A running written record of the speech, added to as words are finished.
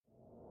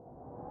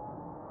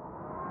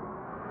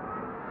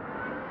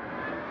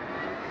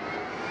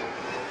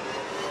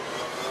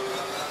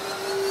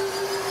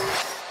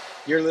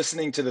You're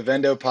listening to the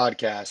Vendo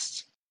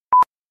Podcast.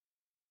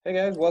 Hey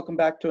guys, welcome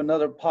back to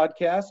another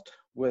podcast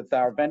with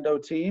our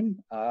Vendo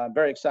team. I'm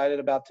very excited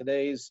about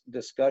today's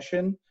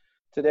discussion.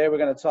 Today we're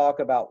going to talk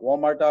about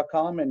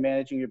Walmart.com and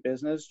managing your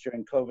business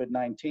during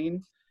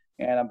COVID-19.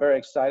 And I'm very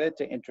excited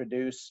to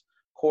introduce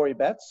Corey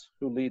Betts,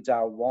 who leads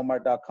our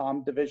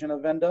Walmart.com division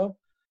of Vendo.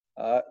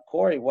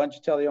 Corey, why don't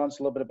you tell the audience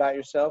a little bit about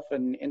yourself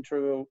and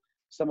intro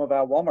some of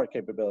our Walmart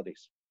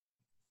capabilities?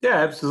 Yeah,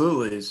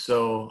 absolutely.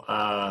 So,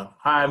 hi,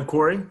 I'm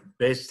Corey,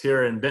 based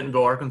here in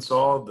Bentonville,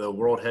 Arkansas, the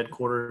world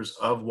headquarters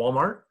of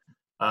Walmart.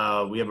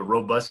 We have a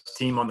robust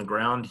team on the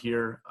ground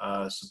here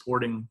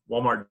supporting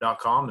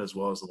Walmart.com as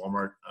well as the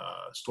Walmart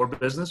store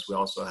business. We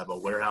also have a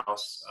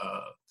warehouse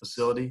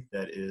facility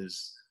that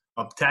is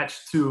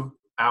attached to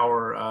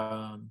our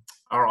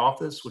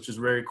office, which is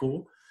very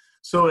cool.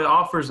 So it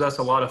offers us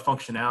a lot of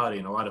functionality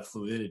and a lot of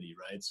fluidity,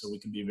 right? So we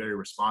can be very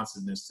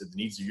responsiveness to the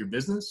needs of your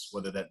business,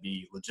 whether that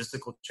be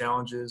logistical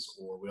challenges,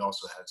 or we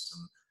also have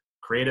some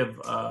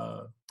creative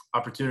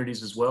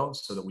opportunities as well,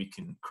 so that we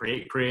can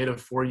create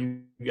creative for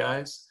you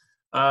guys.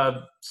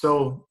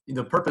 So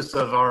the purpose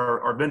of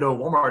our Vendo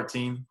Walmart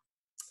team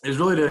is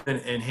really to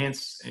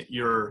enhance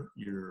your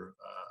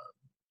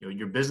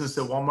business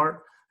at Walmart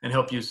and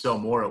help you sell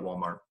more at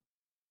Walmart.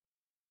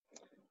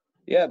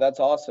 Yeah, that's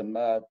awesome.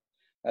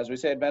 As we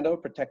say at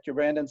Vendo, protect your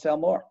brand and sell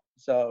more.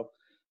 So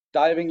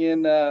diving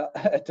into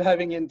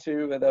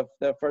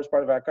the first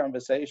part of our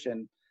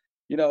conversation,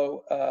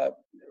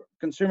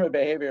 consumer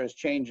behavior is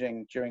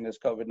changing during this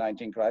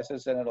COVID-19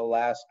 crisis, and it'll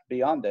last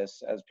beyond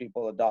this as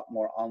people adopt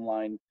more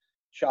online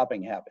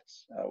shopping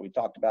habits. We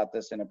talked about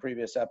this in a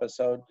previous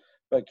episode,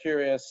 but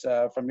curious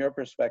from your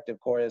perspective,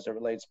 Corey, as it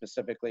relates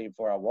specifically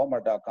for our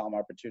Walmart.com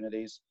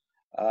opportunities,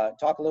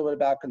 talk a little bit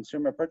about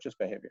consumer purchase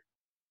behavior.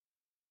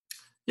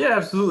 Yeah,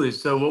 absolutely.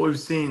 So what we've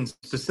seen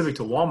specific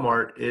to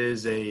Walmart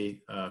is a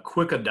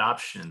quick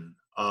adoption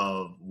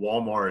of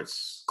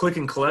Walmart's click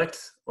and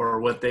collect,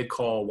 or what they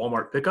call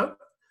Walmart Pickup.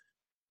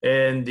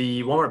 And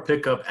the Walmart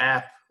Pickup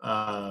app,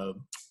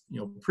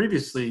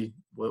 previously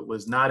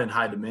was not in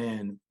high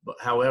demand. But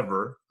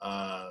however,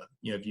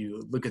 if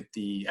you look at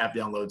the app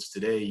downloads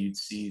today, you'd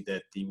see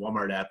that the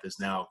Walmart app is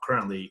now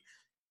currently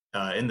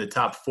in the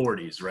top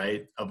 40s,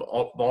 right, of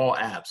all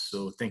apps.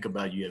 So think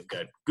about, you have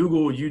got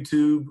Google,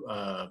 YouTube,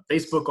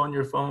 Facebook on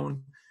your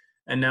phone,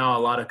 and now a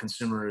lot of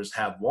consumers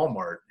have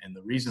Walmart. And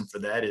the reason for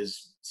that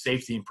is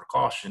safety and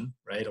precaution,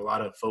 right? A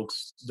lot of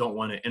folks don't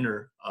want to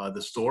enter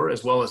the store,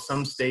 as well as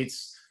some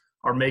states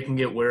are making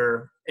it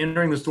where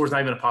entering the store is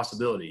not even a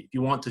possibility. If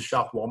you want to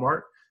shop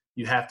Walmart,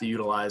 you have to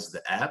utilize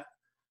the app.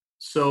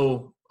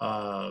 So,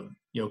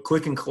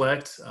 click and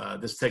collect,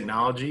 this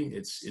technology,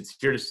 it's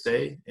here to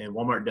stay, and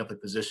Walmart definitely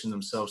positioned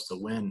themselves to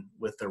win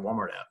with their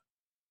Walmart app.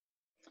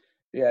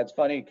 Yeah, it's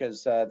funny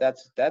because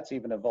that's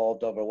even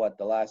evolved over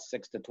the last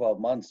 6 to 12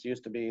 months. It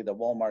used to be the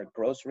Walmart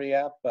grocery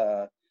app.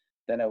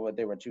 Then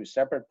they were two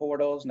separate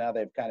portals. Now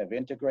they've kind of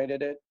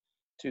integrated it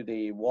to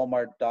the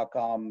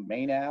Walmart.com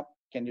main app.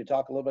 Can you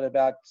talk a little bit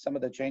about some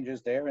of the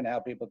changes there and how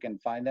people can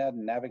find that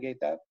and navigate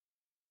that?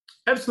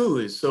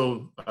 Absolutely.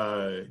 So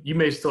you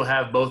may still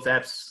have both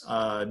apps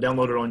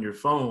downloaded on your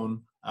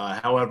phone.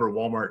 However,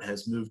 Walmart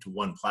has moved to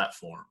one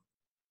platform.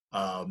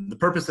 The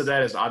purpose of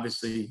that is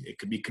obviously it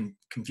could be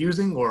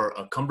confusing or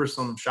a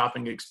cumbersome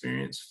shopping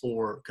experience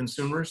for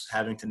consumers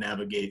having to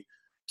navigate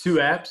two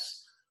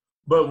apps.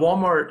 But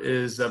Walmart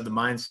is of the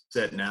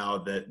mindset now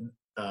that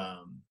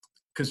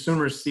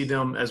consumers see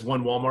them as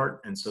one Walmart,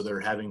 and so they're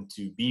having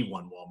to be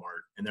one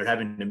Walmart, and they're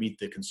having to meet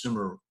the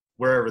consumer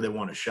wherever they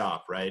want to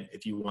shop, right?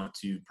 If you want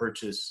to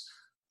purchase,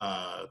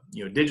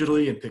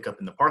 digitally and pick up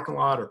in the parking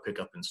lot, or pick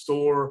up in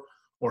store,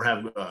 or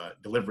have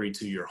delivery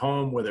to your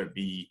home, whether it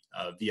be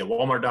via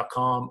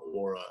Walmart.com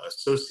or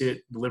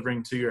associate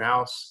delivering to your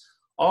house,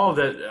 all of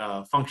that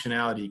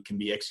functionality can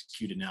be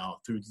executed now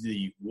through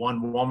the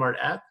one Walmart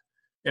app.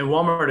 And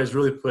Walmart has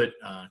really put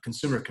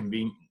consumer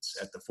convenience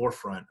at the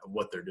forefront of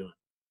what they're doing.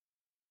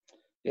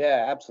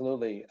 Yeah,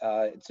 absolutely.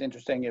 It's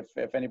interesting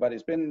if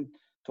anybody's been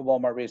to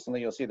Walmart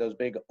recently, you'll see those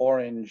big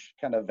orange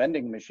kind of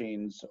vending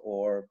machines,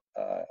 or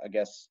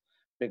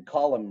big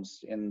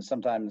columns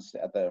sometimes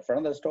at the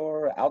front of the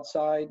store,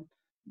 outside.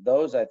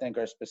 Those I think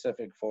are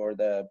specific for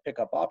the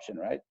pickup option,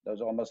 right?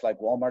 Those are almost like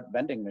Walmart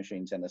vending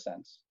machines in a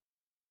sense.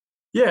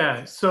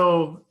 Yeah,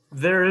 so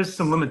there is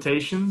some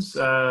limitations.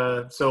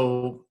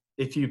 So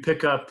if you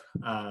pick up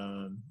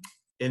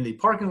in the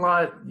parking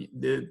lot,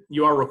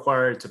 you are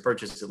required to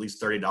purchase at least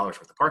 $30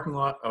 worth of parking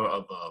lot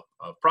of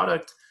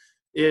product.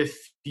 If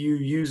you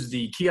use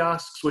the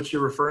kiosks, which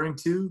you're referring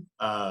to,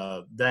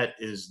 that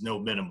is no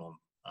minimum.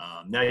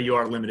 Now you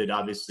are limited,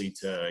 obviously,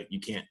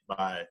 you can't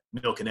buy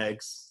milk and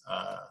eggs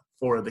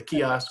for the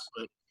kiosk,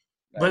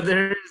 but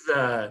there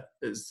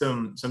is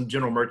some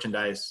general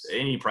merchandise.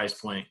 Any price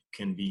point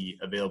can be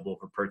available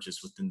for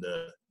purchase within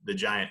the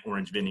giant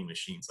orange vending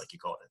machines, like you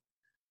call it.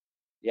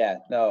 Yeah,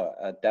 no,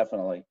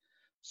 definitely.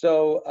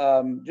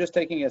 So just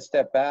taking a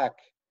step back,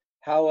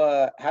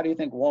 how do you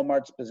think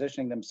Walmart's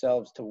positioning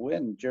themselves to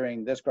win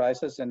during this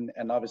crisis and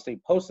obviously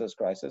post this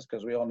crisis?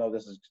 Because we all know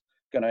this is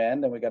going to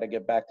end and we got to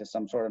get back to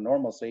some sort of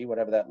normalcy,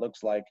 whatever that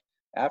looks like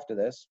after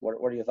this. What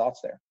are your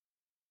thoughts there?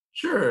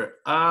 Sure.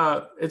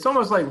 It's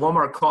almost like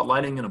Walmart caught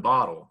lightning in a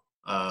bottle.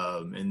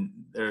 And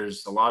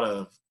there's a lot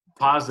of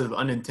positive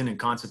unintended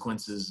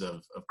consequences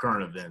of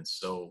current events.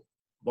 So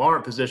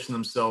Walmart positioned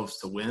themselves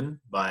to win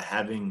by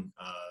having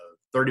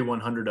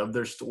 3,100 of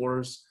their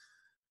stores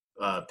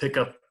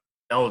pickup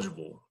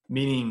eligible,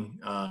 meaning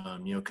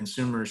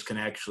consumers can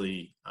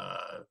actually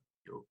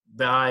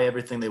buy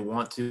everything they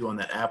want to on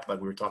that app,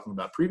 like we were talking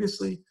about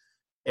previously,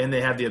 and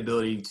they have the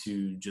ability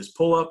to just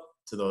pull up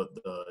to the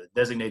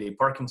designated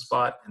parking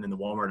spot, and then the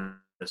Walmart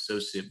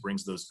associate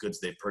brings those goods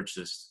they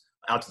purchased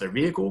out to their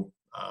vehicle,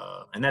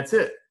 and that's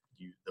it.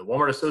 The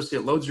Walmart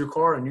associate loads your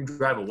car and you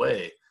drive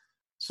away.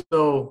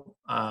 So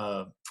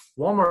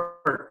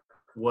Walmart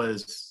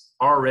was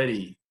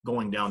already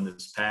going down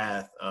this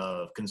path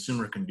of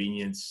consumer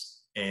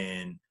convenience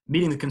and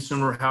meeting the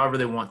consumer however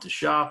they want to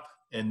shop.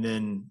 And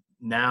then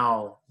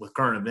now with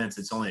current events,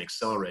 it's only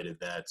accelerated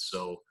that.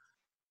 So,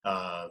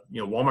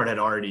 Walmart had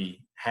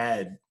already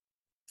had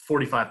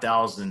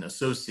 45,000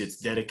 associates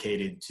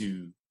dedicated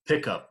to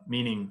pickup,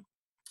 meaning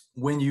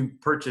when you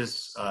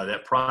purchase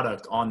that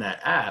product on that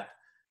app,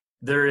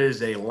 there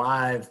is a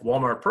live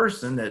Walmart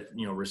person that,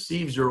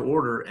 receives your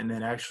order and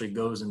then actually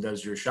goes and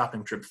does your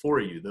shopping trip for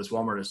you. Those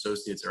Walmart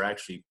associates are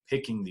actually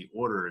picking the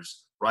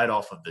orders right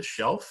off of the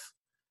shelf,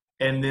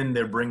 and then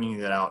they're bringing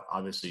it out,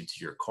 obviously, to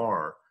your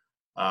car.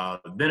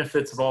 The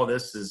benefits of all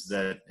this is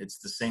that it's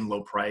the same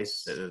low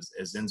price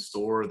as in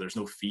store. There's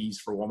no fees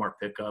for Walmart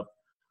pickup.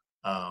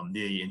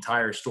 The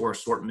entire store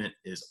assortment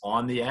is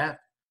on the app.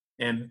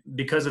 And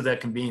because of that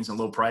convenience and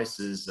low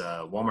prices,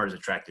 Walmart has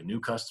attracted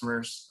new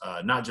customers,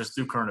 not just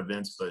through current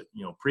events, but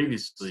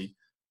previously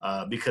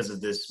because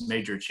of this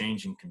major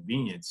change in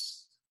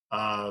convenience.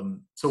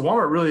 So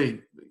Walmart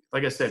really,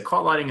 like I said,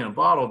 caught lightning in a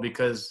bottle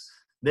because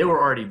they were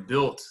already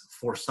built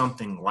for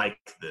something like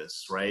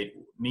this, right?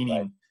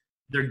 Meaning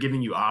they're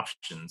giving you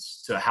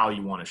options to how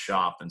you want to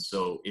shop. And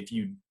so if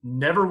you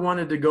never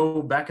wanted to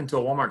go back into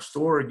a Walmart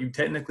store, you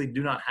technically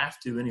do not have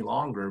to any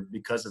longer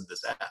because of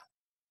this app.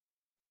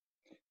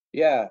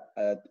 Yeah,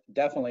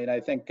 definitely. And I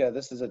think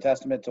this is a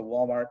testament to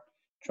Walmart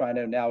trying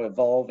to now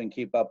evolve and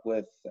keep up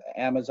with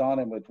Amazon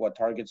and with what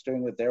Target's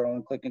doing with their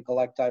own click and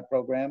collect type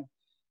program.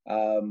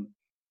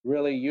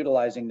 Really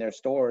utilizing their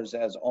stores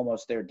as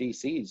almost their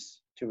DCs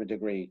to a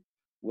degree,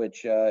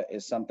 which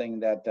is something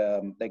that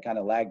they kind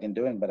of lagged in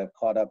doing, but have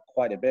caught up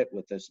quite a bit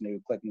with this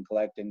new click and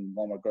collect and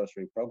Walmart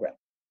grocery program.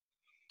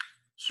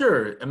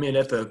 Sure. I mean,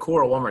 at the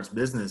core of Walmart's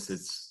business,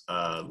 it's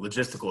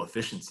logistical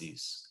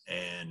efficiencies,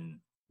 and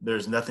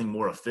there's nothing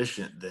more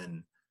efficient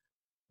than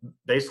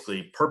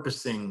basically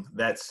purposing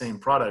that same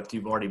product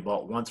you've already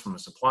bought once from a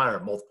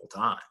supplier multiple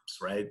times,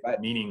 right?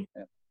 Meaning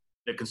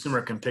the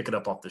consumer can pick it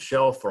up off the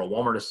shelf, or a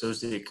Walmart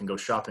associate can go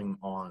shopping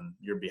on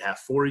your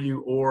behalf for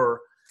you,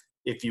 or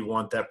if you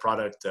want that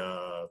product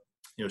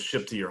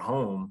shipped to your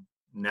home,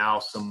 now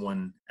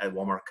someone at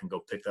Walmart can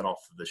go pick that off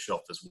of the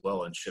shelf as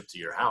well and ship to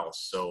your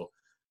house. So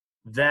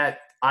that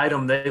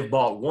item they've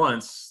bought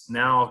once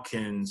now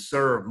can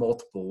serve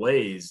multiple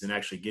ways in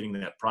actually getting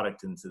that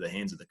product into the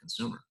hands of the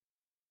consumer.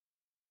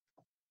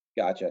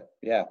 Gotcha.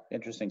 Yeah,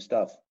 interesting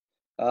stuff.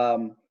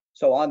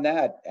 So on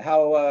that,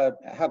 how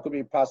could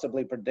we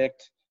possibly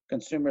predict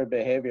consumer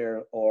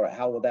behavior, or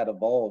how will that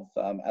evolve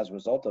as a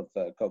result of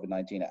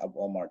COVID-19 at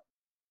Walmart?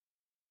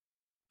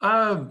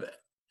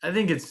 I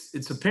think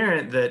it's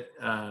apparent that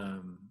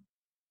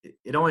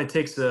it only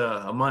takes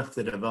a month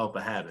to develop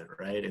a habit,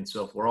 right? And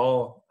so if we're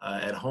all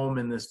at home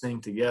in this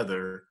thing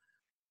together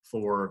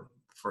for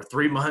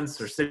 3 months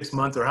or 6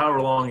 months or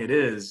however long it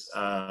is,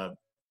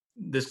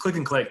 this click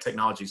and collect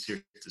technology is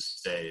here to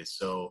stay.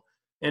 So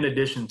in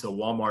addition to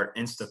Walmart,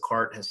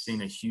 Instacart has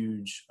seen a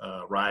huge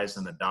rise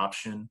in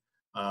adoption.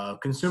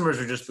 Consumers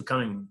are just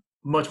becoming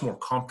much more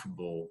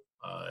comfortable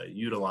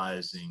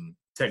utilizing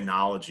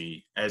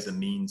technology as a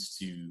means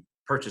to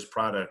purchase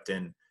product,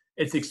 and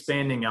it's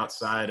expanding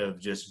outside of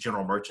just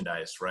general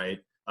merchandise, right?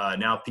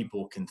 Now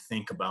people can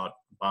think about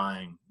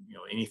buying,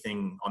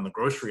 anything on the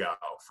grocery aisle,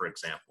 for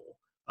example,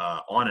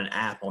 on an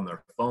app on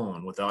their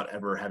phone without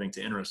ever having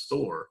to enter a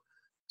store.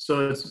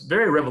 So it's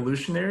very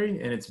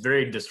revolutionary and it's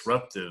very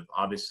disruptive,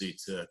 obviously,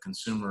 to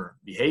consumer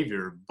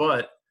behavior.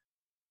 But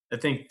I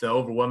think the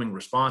overwhelming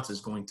response is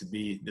going to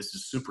be, this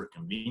is super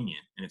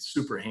convenient and it's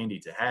super handy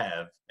to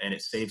have, and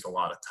it saves a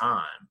lot of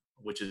time,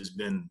 which has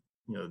been,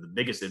 the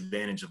biggest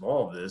advantage of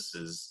all of this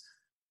is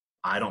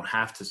I don't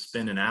have to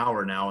spend an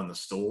hour now in the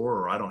store,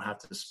 or I don't have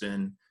to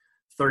spend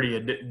 30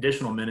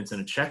 additional minutes in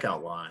a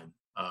checkout line.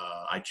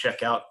 I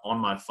check out on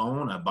my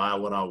phone, I buy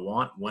what I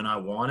want when I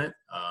want it,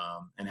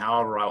 and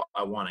however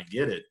I want to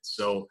get it.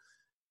 So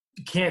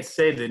you can't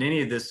say that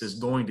any of this is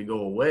going to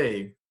go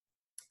away.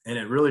 And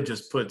it really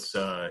just puts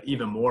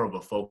even more of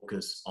a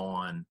focus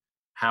on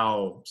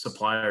how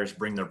suppliers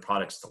bring their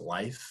products to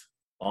life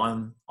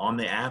on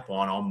the app,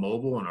 on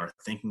mobile, and are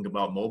thinking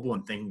about mobile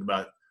and thinking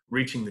about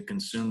reaching the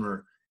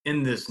consumer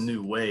in this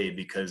new way,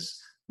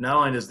 because not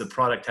only does the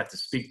product have to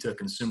speak to a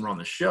consumer on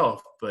the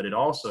shelf, but it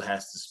also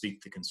has to speak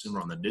to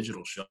consumer on the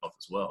digital shelf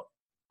as well.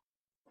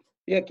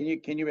 Yeah,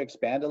 can you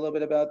expand a little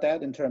bit about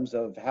that in terms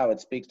of how it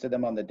speaks to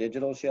them on the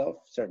digital shelf?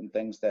 Certain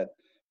things that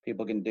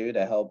people can do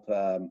to help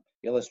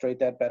illustrate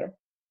that better.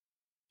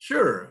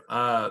 Sure.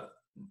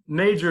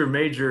 Major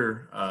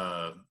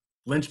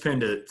linchpin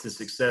to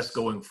success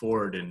going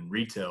forward in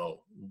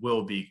retail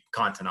will be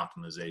content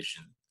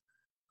optimization.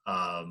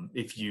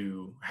 If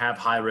you have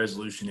high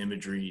resolution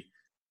imagery,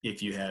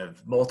 if you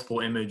have multiple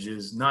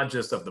images, not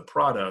just of the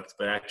product,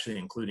 but actually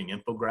including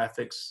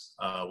infographics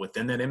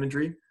within that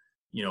imagery,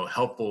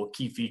 helpful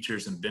key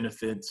features and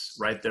benefits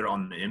right there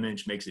on the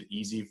image makes it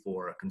easy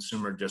for a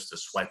consumer just to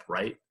swipe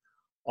right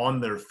on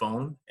their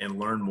phone and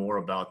learn more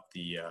about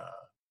the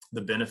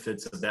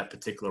benefits of that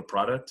particular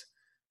product.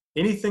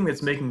 Anything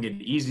that's making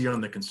it easier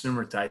on the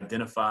consumer to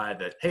identify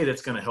that, hey,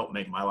 that's going to help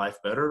make my life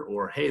better,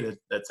 or hey,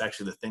 that's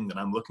actually the thing that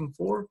I'm looking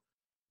for,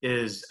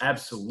 is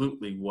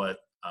absolutely what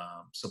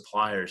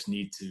suppliers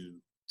need to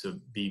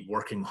be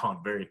working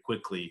on very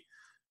quickly.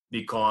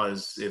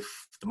 Because if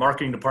the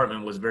marketing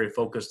department was very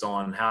focused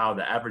on how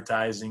the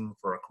advertising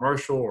for a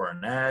commercial or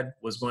an ad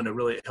was going to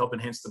really help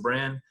enhance the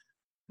brand,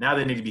 now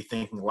they need to be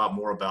thinking a lot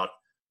more about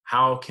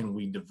how can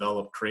we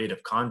develop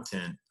creative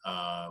content,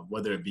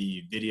 whether it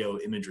be video,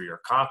 imagery,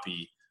 or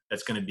copy,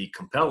 that's going to be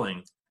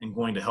compelling and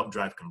going to help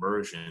drive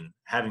conversion,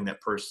 having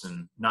that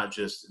person not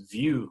just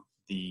view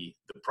the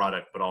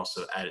product, but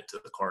also add it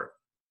to the cart.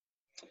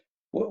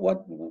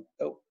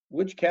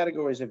 Which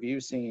categories have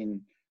you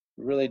seen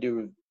really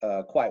do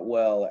quite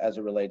well as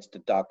it relates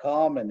to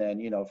 .com? And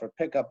then, for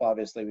pickup,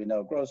 obviously, we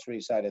know grocery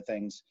side of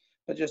things,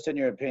 but just in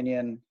your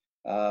opinion,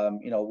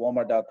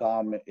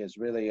 Walmart.com is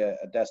really a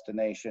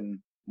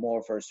destination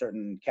more for a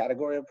certain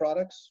category of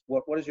products.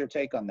 What is your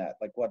take on that?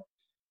 Like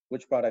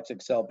which products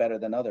excel better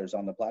than others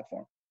on the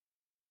platform?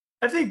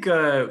 I think,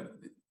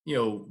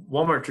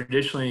 Walmart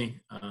traditionally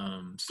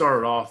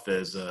started off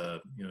as,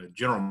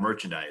 general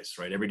merchandise,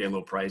 right? Everyday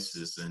low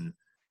prices. And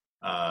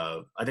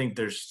I think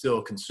there's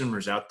still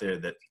consumers out there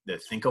that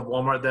think of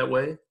Walmart that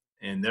way.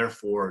 And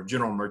therefore,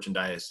 general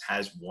merchandise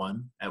has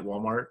won at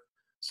Walmart.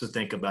 So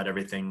think about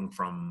everything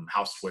from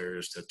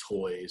housewares to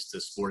toys to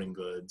sporting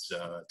goods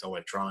to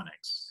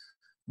electronics.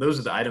 Those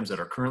are the items that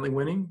are currently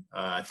winning.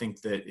 I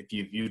think that if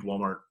you viewed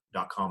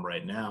Walmart.com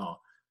right now,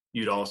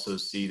 you'd also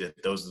see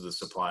that those are the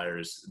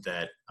suppliers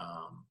that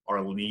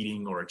are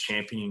leading or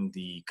championing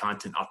the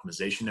content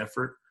optimization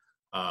effort.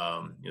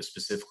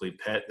 Specifically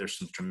pet, there's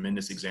some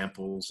tremendous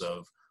examples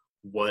of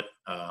what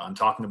I'm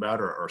talking about,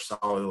 or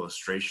solid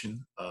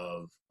illustration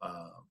of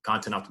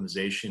content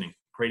optimization and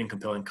creating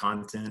compelling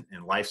content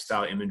and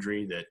lifestyle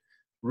imagery that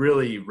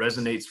really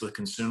resonates with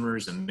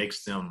consumers and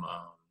makes them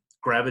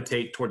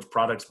gravitate towards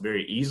products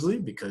very easily.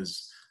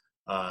 Because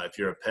if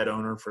you're a pet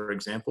owner, for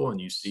example, and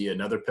you see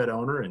another pet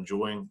owner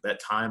enjoying that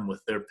time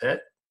with their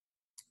pet,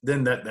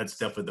 then that's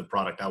definitely the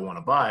product I want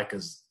to buy,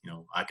 because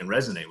I can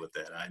resonate with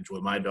that. I enjoy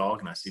my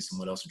dog, and I see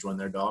someone else enjoying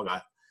their dog.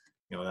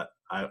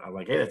 I'm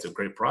like, hey, that's a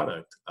great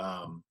product.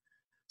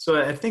 So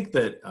I think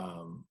that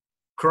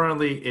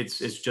currently it's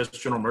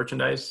just general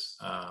merchandise,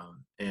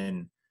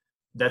 and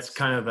that's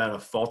kind of at a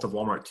fault of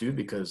Walmart too,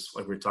 because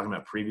like we were talking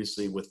about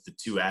previously with the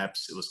two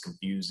apps, it was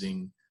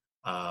confusing.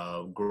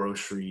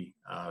 Grocery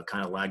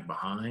kind of lagged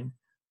behind.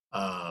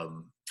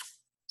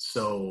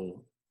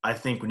 So I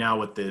think now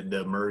with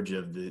the merge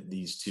of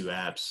these two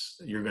apps,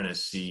 you're going to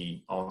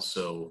see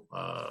also,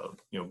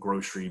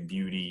 grocery,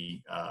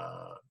 beauty,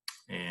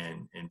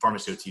 and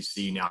pharmacy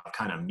OTC now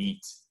kind of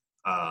meet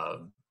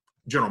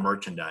general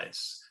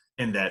merchandise,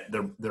 and that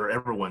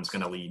everyone's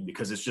going to lead,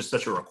 because it's just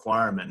such a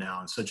requirement now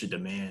and such a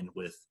demand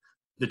with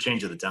the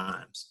change of the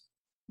times.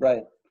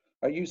 Right.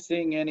 Are you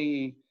seeing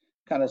any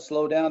kind of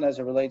slowdown as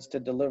it relates to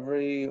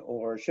delivery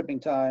or shipping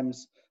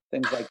times,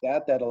 things like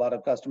that a lot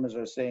of customers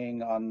are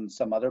seeing on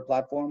some other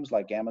platforms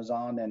like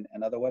Amazon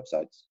and other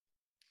websites?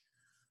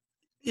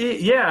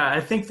 Yeah, I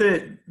think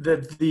that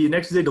the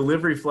next day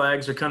delivery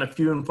flags are kind of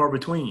few and far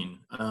between.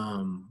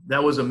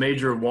 That was a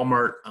major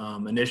Walmart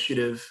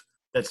initiative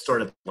that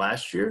started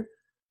last year.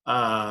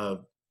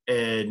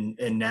 And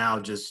now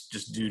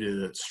just due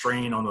to the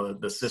strain on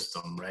the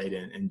system, right,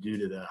 and due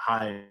to the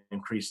high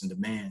increase in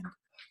demand,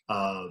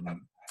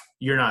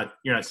 you're not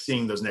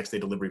seeing those next day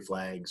delivery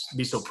flags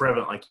be so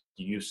prevalent like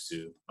you used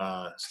to.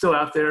 Still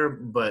out there,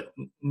 but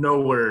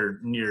nowhere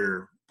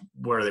near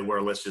where they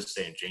were, let's just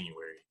say, in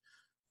January.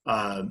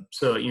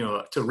 So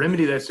to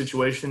remedy that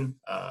situation,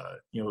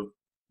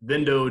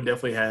 Vendo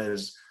definitely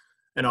has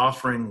an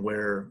offering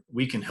where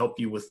we can help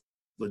you with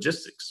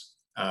logistics.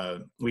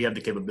 We have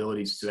the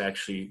capabilities to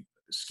actually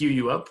skew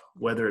you up,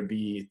 whether it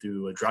be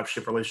through a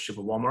dropship relationship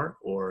with Walmart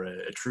or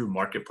a true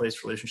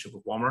marketplace relationship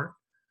with Walmart.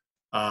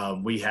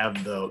 We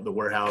have the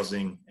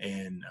warehousing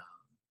and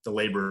the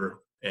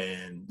labor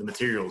and the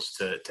materials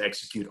to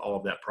execute all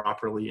of that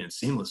properly and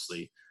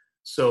seamlessly.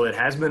 So it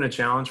has been a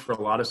challenge for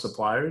a lot of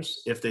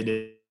suppliers if they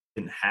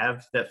didn't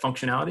have that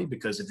functionality,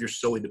 because if you're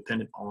solely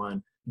dependent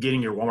on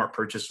getting your Walmart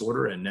purchase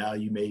order and now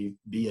you may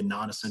be a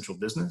non-essential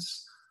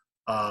business,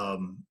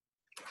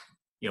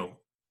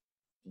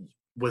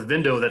 with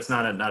Vendo, that's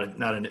not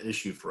an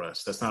issue for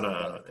us. That's not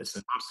it's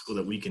an obstacle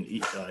that we can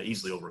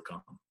easily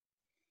overcome.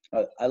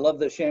 I love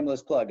the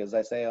shameless plug, as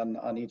I say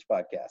on each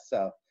podcast.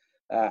 So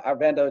our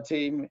Vendo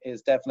team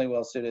is definitely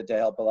well suited to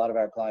help a lot of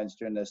our clients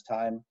during this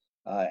time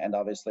and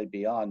obviously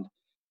beyond.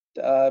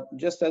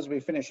 Just as we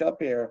finish up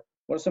here,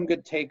 what are some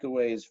good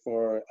takeaways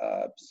for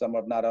some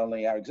of not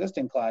only our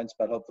existing clients,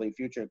 but hopefully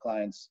future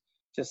clients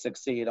to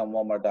succeed on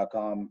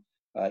Walmart.com,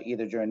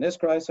 either during this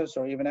crisis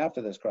or even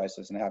after this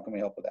crisis, and how can we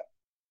help with that?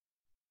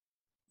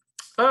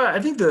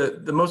 I think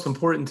the most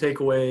important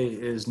takeaway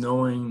is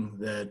knowing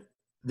that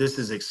this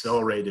has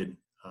accelerated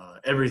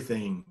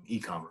everything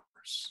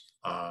e-commerce.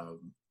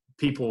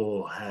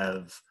 People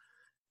have,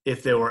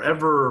 if they were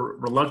ever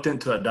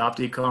reluctant to adopt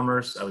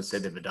e-commerce, I would say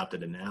they've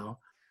adopted it now.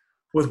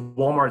 With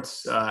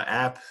Walmart's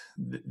app,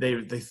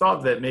 they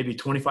thought that maybe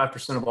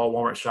 25% of all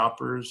Walmart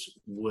shoppers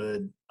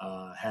would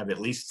have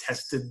at least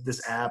tested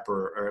this app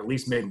or at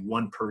least made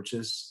one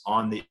purchase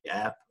on the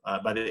app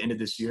by the end of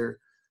this year.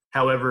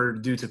 However,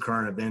 due to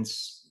current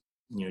events,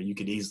 you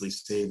could easily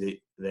say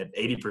that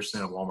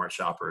 80% of Walmart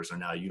shoppers are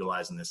now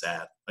utilizing this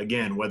app.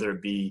 Again, whether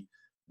it be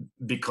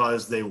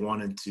because they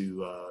wanted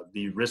to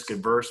be risk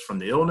adverse from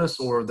the illness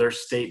or their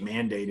state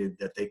mandated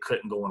that they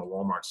couldn't go in a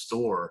Walmart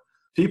store.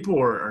 People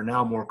are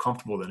now more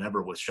comfortable than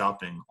ever with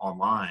shopping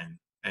online.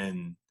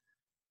 And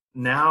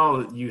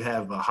now you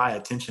have a high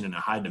attention and a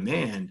high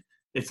demand.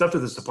 It's up to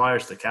the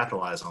suppliers to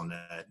capitalize on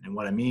that. And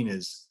what I mean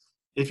is,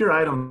 if your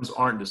items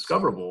aren't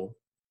discoverable,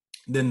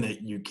 then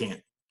you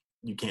can't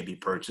be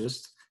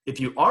purchased. If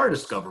you are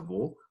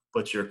discoverable,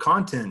 but your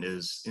content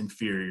is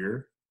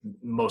inferior,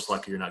 most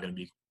likely you're not going to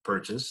be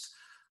purchased.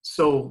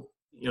 So,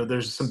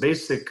 there's some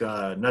basic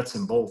nuts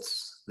and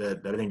bolts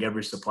that I think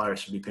every supplier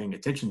should be paying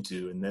attention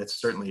to. And that's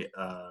certainly,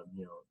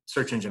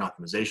 search engine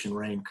optimization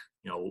rank,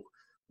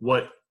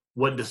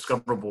 what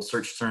discoverable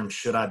search terms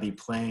should I be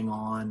playing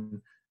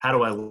on? How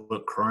do I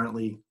look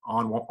currently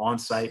on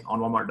site on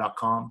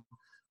Walmart.com?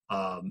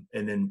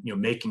 And then,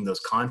 making those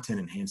content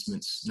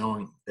enhancements,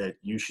 knowing that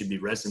you should be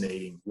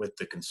resonating with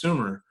the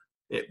consumer,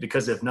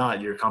 because if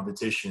not, your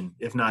competition,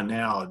 if not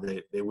now,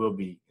 they will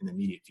be in the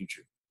immediate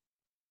future.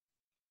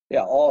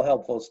 Yeah, all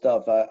helpful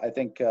stuff. I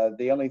think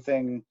the only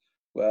thing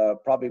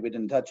probably we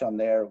didn't touch on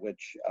there,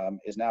 which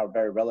is now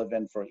very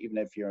relevant for even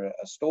if you're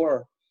a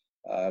store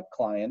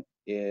client,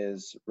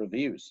 is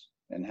reviews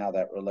and how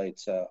that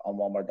relates on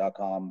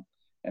Walmart.com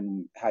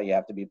and how you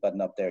have to be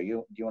buttoned up there. Do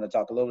you want to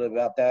talk a little bit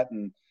about that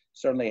and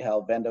certainly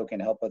how Vendo can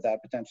help with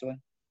that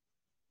potentially?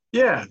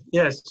 Yeah.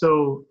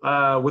 So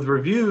with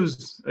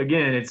reviews,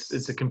 again,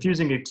 it's a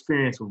confusing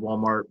experience with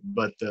Walmart,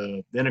 but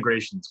the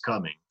integration's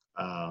coming.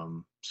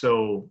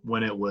 So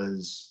when it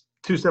was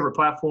two separate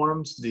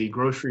platforms, the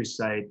grocery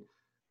site,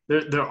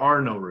 there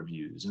are no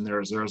reviews, and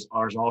there's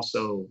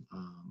also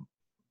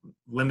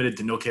limited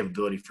to no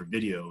capability for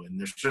video, and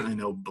there's certainly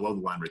no below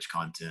the line rich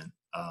content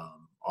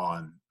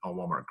on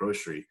Walmart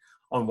grocery.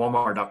 On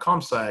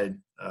Walmart.com side,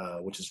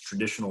 which is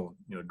traditional,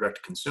 direct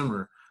to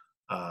consumer,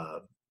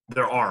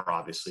 there are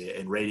obviously,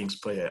 and ratings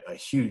play a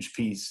huge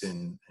piece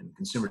in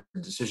consumer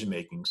decision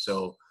making.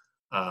 So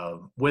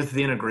with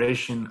the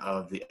integration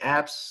of the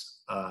apps,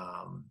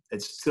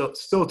 it's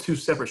still two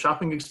separate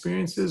shopping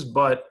experiences,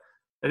 but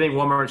I think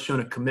Walmart's shown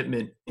a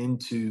commitment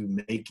into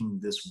making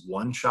this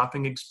one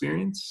shopping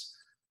experience.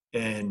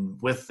 And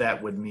with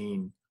that would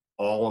mean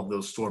all of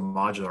those store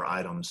modular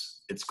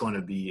items, it's going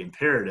to be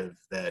imperative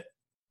that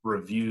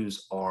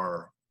reviews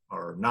are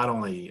not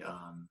only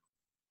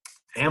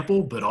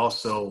ample, but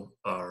also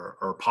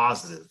are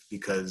positive,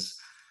 because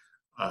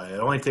it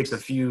only takes a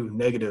few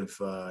negative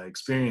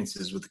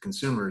experiences with the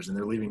consumers and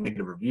they're leaving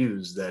negative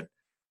reviews that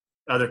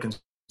other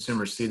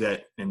consumers see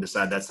that and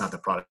decide that's not the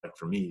product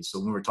for me. So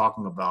when we're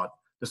talking about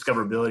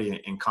discoverability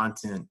and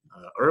content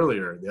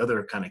earlier, the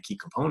other kind of key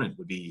component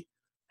would be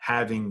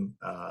having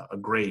a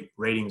great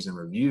ratings and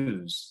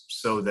reviews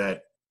so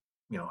that,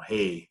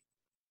 hey,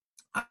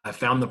 I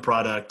found the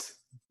product.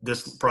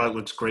 This product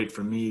looks great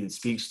for me. It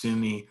speaks to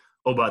me.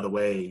 Oh, by the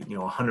way,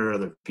 100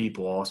 other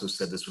people also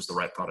said this was the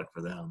right product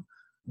for them.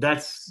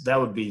 That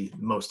would be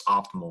most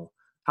optimal.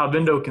 How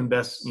Vendo can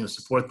best,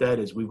 support that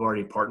is we've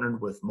already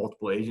partnered with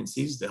multiple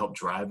agencies to help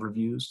drive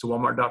reviews to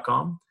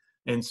Walmart.com.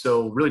 And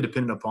so really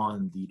dependent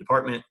upon the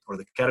department or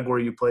the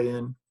category you play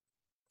in,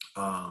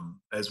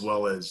 as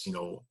well as,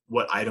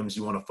 what items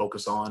you want to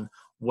focus on.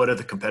 What are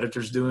the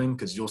competitors doing?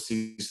 Because you'll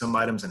see some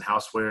items in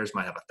housewares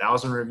might have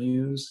 1,000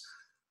 reviews.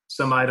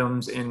 Some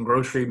items in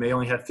grocery may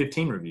only have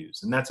 15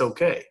 reviews, and that's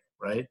okay,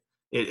 right?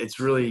 It's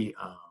really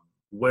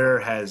where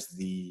has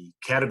the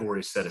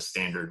category set a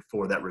standard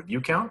for that review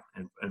count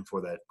and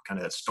for that kind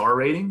of that star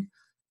rating,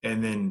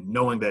 and then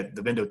knowing that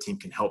the Vendo team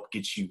can help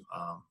get you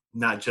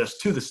not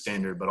just to the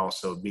standard, but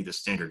also be the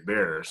standard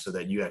bearer so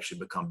that you actually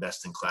become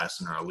best in class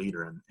and are a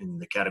leader in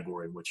the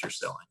category in which you're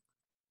selling.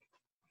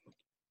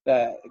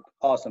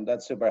 Awesome.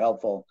 That's super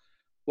helpful.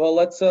 Well,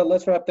 let's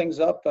wrap things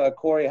up.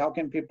 Corey, how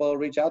can people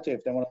reach out to you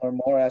if they want to learn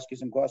more, ask you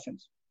some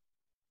questions?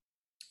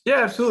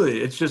 Yeah,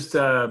 absolutely. It's just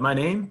my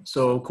name.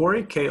 So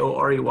Corey,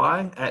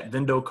 Korey, at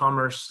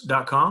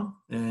vendocommerce.com,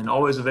 and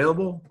always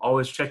available,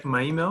 always checking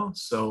my email.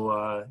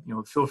 So,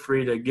 feel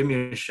free to give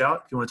me a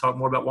shout if you want to talk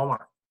more about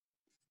Walmart.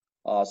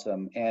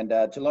 Awesome. And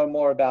to learn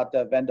more about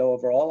Vendo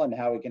overall and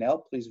how we can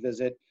help, please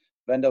visit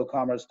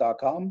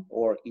vendocommerce.com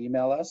or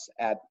email us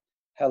at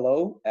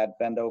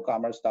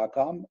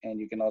hello@vendocommerce.com.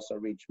 And you can also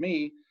reach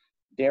me,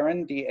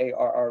 Darren,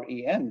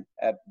 Darren,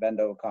 at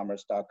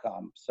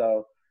vendocommerce.com.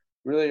 So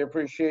really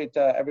appreciate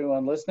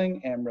everyone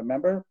listening. And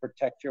remember,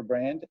 protect your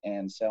brand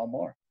and sell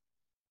more.